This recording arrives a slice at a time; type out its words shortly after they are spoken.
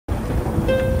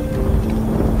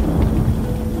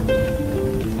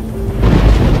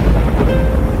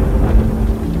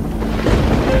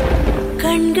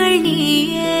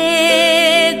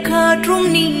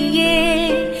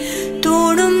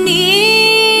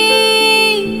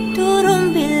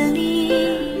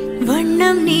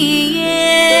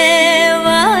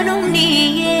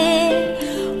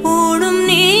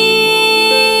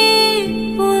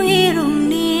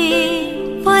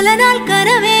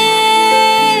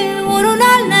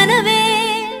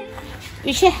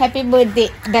Wish a happy birthday,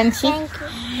 Danshi. Thank you.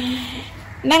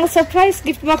 நாங்க surprise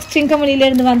gift box Trincomalee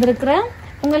இருந்து வந்திருக்கோம்.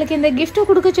 உங்களுக்கு இந்த gift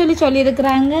கொடுக்க சொல்லி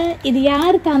இருக்காங்க. இது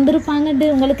யார் தந்திருப்பாங்கன்னு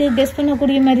உங்களுக்கு கெஸ்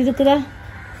பண்ணக்கூடிய மாதிரி இருக்குதா?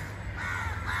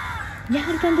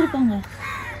 யார் தந்திருப்பாங்க?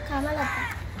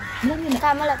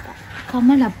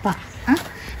 கமலப்பா.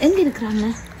 எங்க இருக்காங்க?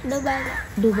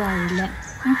 துபாயில.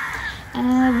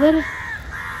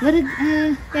 வேற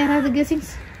யாராவது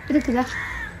கெஸிங்ஸ் இருக்குதா?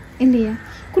 இல்லையா?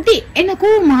 குட்டி என்ன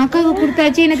கோவமா அக்காவுக்கு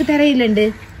கொடுத்தாச்சு எனக்கு தெரியலண்டு.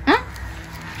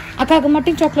 அக்காவுக்கு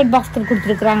மட்டும் சாக்லேட் பாக்ஸ்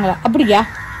கொடுத்துருக்காங்களா? அப்படியா?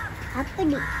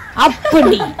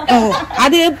 அப்படி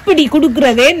அது எப்படி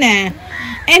கொடுக்கறது? என்ன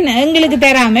என்ன எங்களுக்கு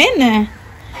தராம என்ன?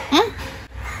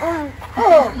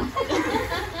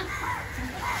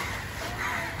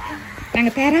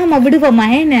 நாங்க தராம விடுவோமா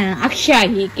என்ன?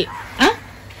 அக்ஷாயிக்கு.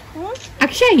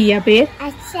 அக்ஷாயியா பேர்?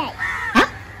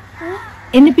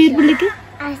 என்ன பேர் பிள்ளைக்கு?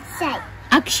 அக்ஷய்.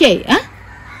 அக்ஷய்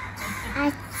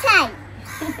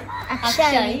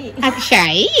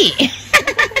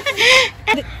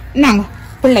நாங்க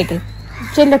பிள்ளைக்கு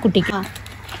செல்ல குட்டிக்கு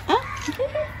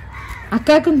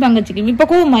அக்காவுக்கும் தங்கச்சிக்கும் இப்ப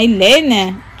கோவமா இல்ல என்ன?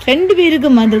 2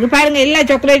 பேருக்கும் வந்திருக்கு பாருங்க. எல்லா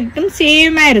சாக்லேட்டும்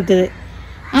சேமா இருக்குது.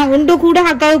 ஒன்று கூட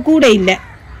அக்காவுக்கு கூட இல்ல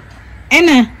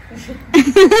என்ன?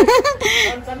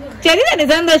 சரிதானே?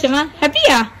 சந்தோஷமா?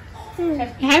 ஹாப்பியா?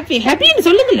 ஹாப்பின்னு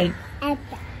சொல்லுங்களே.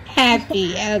 ஹாப்பி.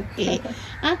 ஓகே.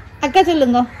 அக்கா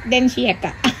சொல்லுங்க. டென்ஷி அக்கா.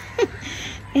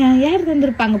 யார்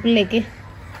தந்திருப்பாங்க பிள்ளைக்கு?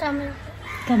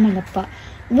 கமலப்பா.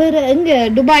 வேற எங்க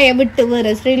துபாயை விட்டு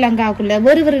வேற ஸ்ரீலங்காக்குள்ள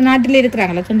வேறு நாட்டில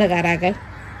இருக்கிறாங்களா சொந்தக்காராக?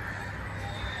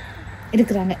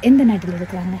 இருக்கிறாங்க. எந்த நாட்டில்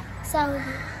இருக்கிறாங்க?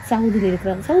 சவுதியில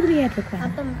இருக்கிறாங்க. சவுதியில யார்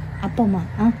இருக்கிறாங்க? அப்பம்மா.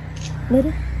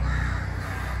 வேறு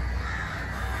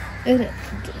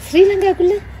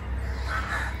ஸ்ரீலங்காக்குள்ள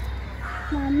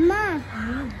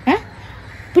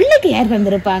பிள்ளைக்கு யார்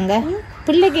தந்திருப்பாங்க?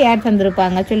 பிள்ளைக்கு யார்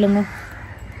தந்திருப்பாங்க சொல்லுங்க.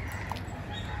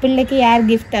 பிள்ளைக்கு யார்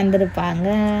கிஃப்ட் தந்திருப்பாங்க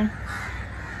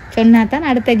சொன்னா தான்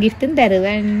அடுத்த கிஃப்ட்டும்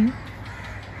தருவேன்.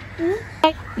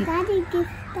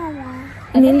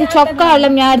 இந்த சொக்கா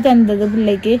எல்லாம் யார் தந்தது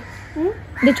பிள்ளைக்கு?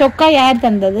 இந்த சொக்கா யார்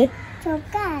தந்தது?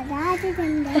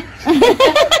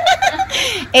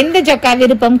 எந்த சொக்கா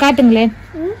விருப்பம் காட்டுங்களேன்.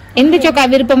 எந்த சொக்கா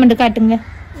விருப்பம் என்று காட்டுங்க.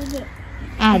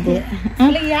 அது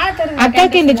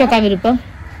அக்காக்கு எந்த சொக்கா விருப்பம்?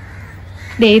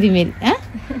 Dairy milk.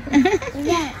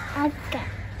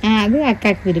 அது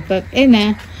அக்காக்கு விருப்பம். என்ன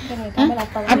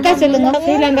அக்கா சொல்லுங்க.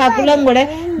 ஸ்ரீலங்காக்குள்ள உங்களோட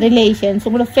ரிலேஷன்ஸ்,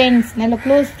 உங்களோட ஃப்ரெண்ட்ஸ், நல்ல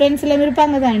க்ளோஸ் ஃப்ரெண்ட்ஸ் எல்லாம்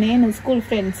இருப்பாங்க தானே? ஸ்கூல்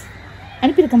ஃப்ரெண்ட்ஸ்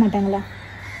அனுப்பியிருக்க மாட்டாங்களா?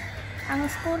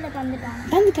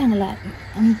 தந்துட்டாங்களா?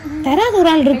 தராத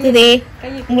ஒரு ஆள் இருக்குதே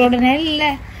உங்களோட. நல்ல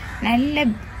நல்ல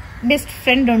பெஸ்ட்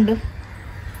ஃப்ரெண்ட் உண்டு,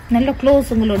 நல்ல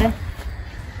க்ளோஸ் உங்களோட.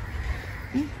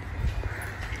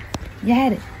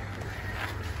 யாரு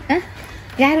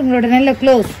யாரு உங்களோட நல்ல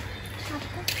க்ளோஸ்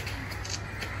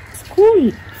ஸ்கூல்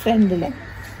ஃப்ரெண்டுல?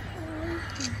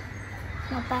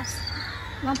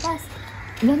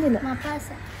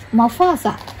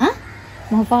 மஃபாசா.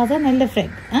 மஃபாசா நல்ல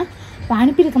ஃப்ரெண்ட்.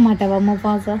 அனுப்பியிருக்க மாட்டாவா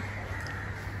மஃபாசா?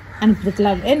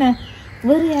 அனுப்பியிருக்கலாம். என்ன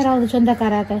வேறு யாராவது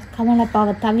சொந்தக்காராக்கள்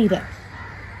கமலப்பாவை தவிர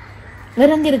வேற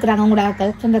எங்க இருக்கிறாங்க உங்களோட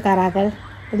ஆக்கள் சொந்தக்காராக்கள்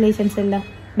ரிலேஷன்ஸ் எல்லாம்?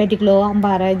 பெட்டிக்லோ,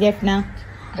 அம்பாரா, ஜெஃப்னா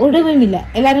உடவும் இல்லை.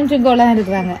 எல்லாரும் ட்ரிங்கோலாம்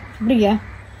இருக்கிறாங்க. அப்படியா?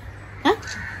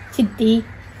 சித்தி,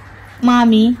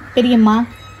 மாமி, பெரியம்மா,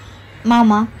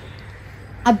 மாமா,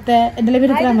 அத்தை இதெல்லாம்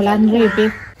இருக்கிறாங்களா? நிறைய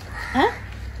பேர்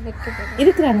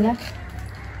இருக்கிறாங்களா?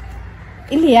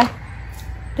 இல்லையா?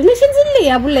 ரிலேஷன்ஸ்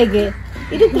இல்லையா பிள்ளைக்கு?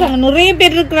 இருக்கிறாங்க, நிறைய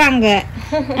பேர் இருக்கிறாங்க.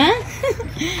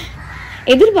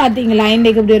 எதிர்பார்த்தீங்களா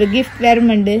இன்றைக்கு இப்படி ஒரு கிஃப்ட்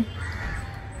வேறுமெண்டு?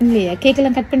 இல்லையா?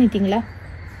 கேக்கெல்லாம் கட் பண்ணிட்டீங்களா?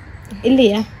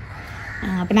 இல்லையா?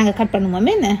 அப்போ நாங்கள் கட்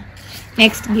பண்ணுவோமே என்ன?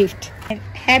 Next gift.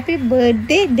 Happy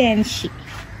birthday டென்ஷி.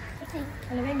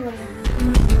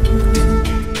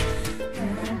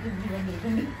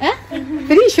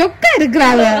 பெரிய ஷொக்கா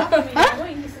இருக்கிறாங்க.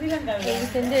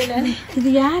 இது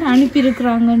யார் அனுப்பி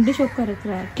இருக்கிறாங்கன்னு ஷொக்கா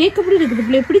இருக்கிறாங்க. கேக் எப்படி இருக்குது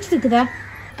பிள்ளை? பிடிச்சிருக்குதா?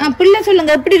 பிள்ளை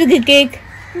சொல்லுங்க எப்படி இருக்கு கேக்?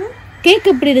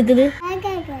 கேக் எப்படி இருக்குது?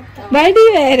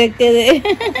 வடிவா இருக்குது.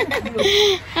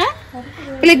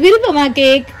 பிள்ளைக்கு விருப்பமா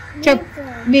கேக்?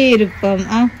 விருப்பம்.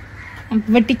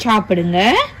 வெட்டி சாப்பிடுங்க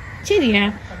சரியா?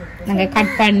 நாங்க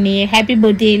கட் பண்ணி ஹாப்பி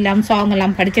பர்த்டே எல்லாம் சாங்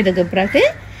எல்லாம் படிச்சதுக்கு பிறகு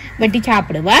வெட்டி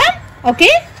சாப்பிடுவா. Okay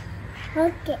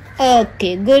okay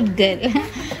good girl.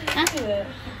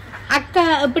 அக்கா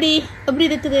எப்படி எப்படி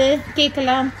இருக்குது கேக்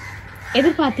எல்லாம்?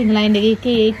 எதிர்பார்த்தீங்களா இந்த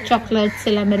கேக் சாக்லேட்ஸ்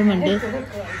எல்லாம் மெருமண்டு?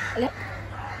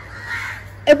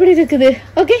 எப்படி இருக்குது?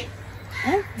 ஓகே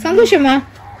சந்தோஷமா?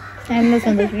 நல்ல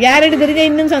சந்தோஷம். யார் எடுத்துருக்க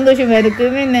இன்னும் சந்தோஷமா இருக்கு.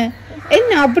 என்ன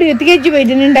என்ன அப்படி திகச்சு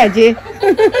போயிட்டு நின்றாச்சு.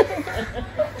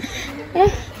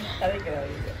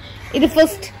 இது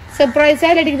சர்ப்ரைஸா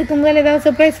இல்லாட்டி இதுக்கு முதல்ல ஏதாவது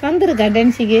சர்ப்ரைஸ் வந்திருக்கா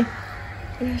டென்சிக்கு?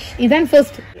 இதான்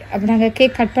ஃபர்ஸ்ட். அப்போ நாங்கள்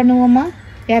கேக் கட் பண்ணுவோமா?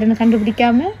 யாருன்னு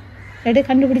கண்டுபிடிக்காம இல்லாட்டி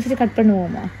கண்டுபிடிச்சிட்டு கட்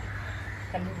பண்ணுவோமா?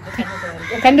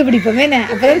 கண்டுபிடிப்போமே என்ன,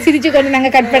 அப்பதான் சிரிச்சு கொண்டு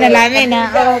நாங்கள் கட் பண்ணலாமே என்ன.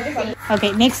 Okay,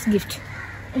 next gift.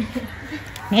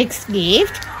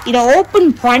 இதை ஓப்பன்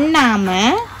பண்ணாம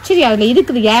சரியா, அதுல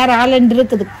இருக்குது யார் ஆளுன்னு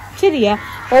இருக்குது சரியா,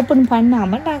 ஓப்பன்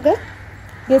பண்ணாம நாங்கள்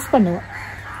கெஸ் பண்ணுவோம்.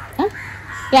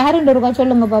 யாருன்னு இருக்கோம்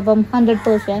சொல்லுங்க பாப்போம்.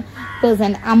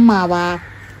 100% அம்மாவா,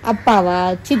 அப்பாவா,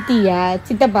 சித்தியா,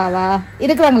 சித்தப்பாவா,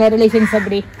 இருக்கிறாங்களா ரிலேஷன்ஸ்?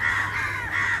 அப்படி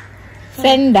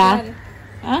ஃப்ரெண்டா?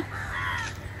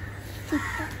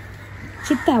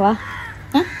 சித்தாவா?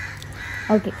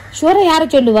 ஓகே, ஷூரா யாரை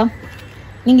சொல்லுவா?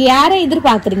 நீங்க யாரை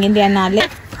எதிர்பார்க்குறீங்க இந்த நாள்ல?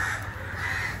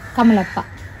 கமலப்பா.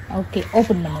 ஓகே,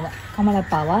 ஓப்பன் பண்ணுவா.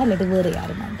 கமலப்பாவா இல்லாட்டி வேறு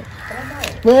யாருமாண்டு?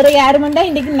 வேற யாருமெண்டா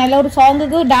இன்னைக்கு நல்ல ஒரு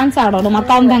சாங்குக்கு டான்ஸ் ஆடணும்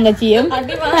அக்காவும் தங்கச்சியும்.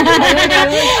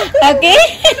 ஓகே,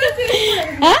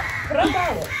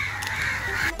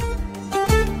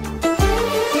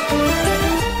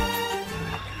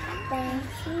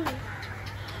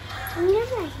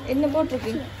 என்ன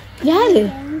போட்டிருக்கு? யாரு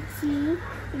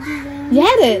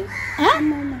யாரு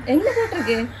என்ன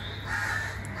போட்டிருக்கு?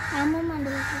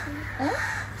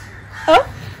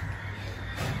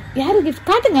 யாரு கிஃப்ட்?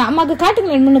 காட்டுங்க அம்மாக்கு,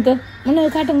 காட்டுங்க முன்னுக்கு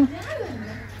காட்டுங்க.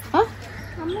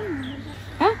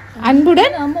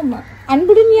 அன்புடன்.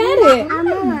 அன்புடன் யாரு?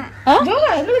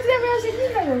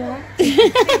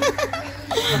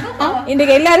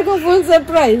 இன்னைக்கு எல்லாருக்கும் ஃபுல்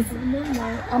சர்ப்ரைஸ்.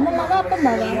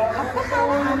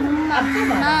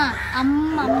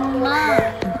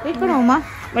 இப்போமா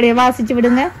அப்படியே வாசிச்சு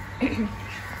விடுங்க.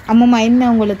 அம்மம்மா என்ன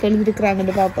உங்களுக்கு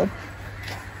எழுதிருக்கிறாங்கன்னு பார்ப்போம்.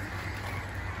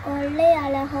 கொள்ளை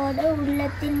அழகோடு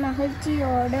உள்ளத்தின்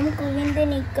மகிழ்ச்சியோடும் குவிந்து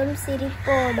நிற்கும்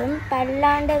சிரிப்போடும்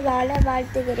பல்லாண்டு வாழ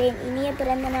வாழ்த்துகிறேன். இனிய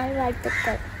பிறந்த நாள்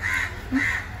வாழ்த்துக்கள்.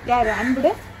 யாரு?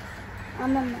 அன்புடன்.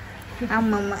 ஆமாம்மா.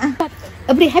 ஆமாம்மா.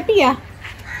 அப்படி ஹாப்பியா?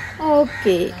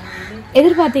 ஓகே,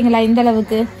 எதிர்பார்த்தீங்களா இந்த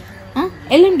அளவுக்கு?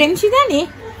 எல்லாம் டென்சி தானே?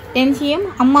 டென்சியும்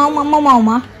அம்மாவும்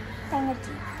அம்மாவுமா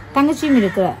தங்கச்சியும்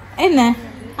இருக்கிற என்ன?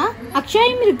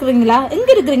 அக்ஷாயும் இருக்கிறீங்களா? எங்க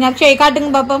இருக்கிறீங்க? அக்ஷாயை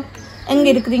காட்டுங்க பாப்போம், எங்க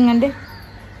இருக்கிறீங்கண்டு.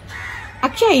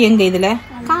 அக்ஷய் எங்க? இதுல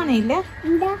காண இல்ல.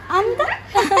 அந்த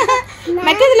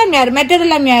மெட்டதெல்லாம் யாரு?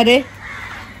 மெட்டதெல்லாம் யாரு?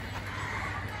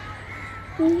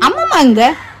 அம்மாமா எங்க?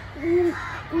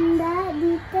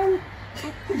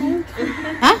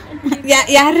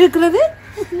 யாரு இருக்கிறது?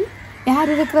 யாரு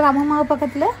இருக்கிறது அம்மா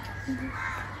பக்கத்துல?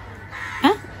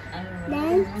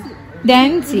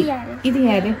 டான்சி. இது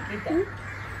யாரு?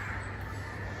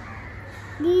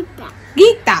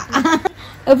 கீதா.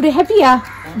 எப்படி ஹாப்பியா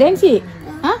டான்சி?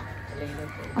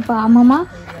 அப்ப அம்மா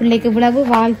பிள்ளைக்கு இவ்வளவு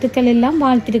வாழ்த்துக்கள் எல்லாம்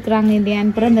வாழ்த்திருக்கிறாங்க இந்த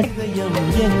பிறந்த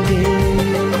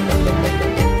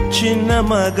சின்ன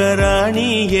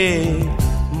மகராணியே.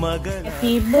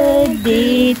 Happy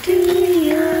birthday to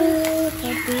you.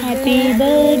 Happy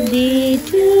birthday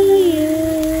to you.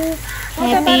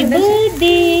 Happy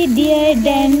birthday dear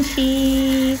Danshi.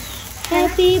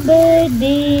 Happy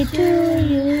birthday to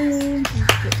you.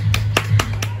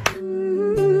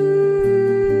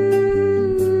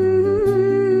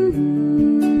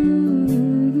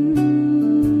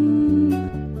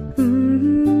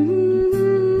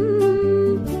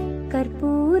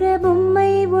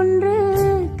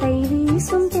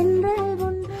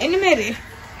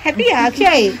 Happy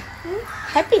Akshay?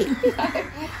 Happy?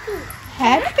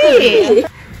 Happy?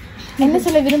 என்ன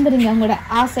சொல்ல விரும்புறீங்க? உங்களோட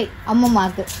ஆசை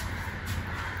அம்மம்மாக்கு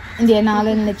இந்த நாளை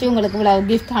நினைச்சு உங்களுக்கு இவ்வளவு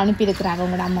கிஃப்ட் அனுப்பி இருக்கிறாங்க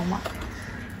உங்களோட அம்மம்மா.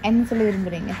 என்ன சொல்ல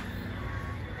விரும்புறீங்க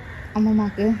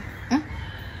அம்மம்மாக்கு?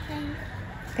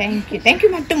 தேங்க்யூ.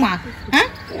 தேங்க்யூ மட்டுமா?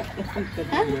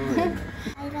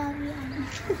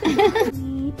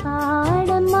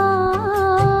 பாடமா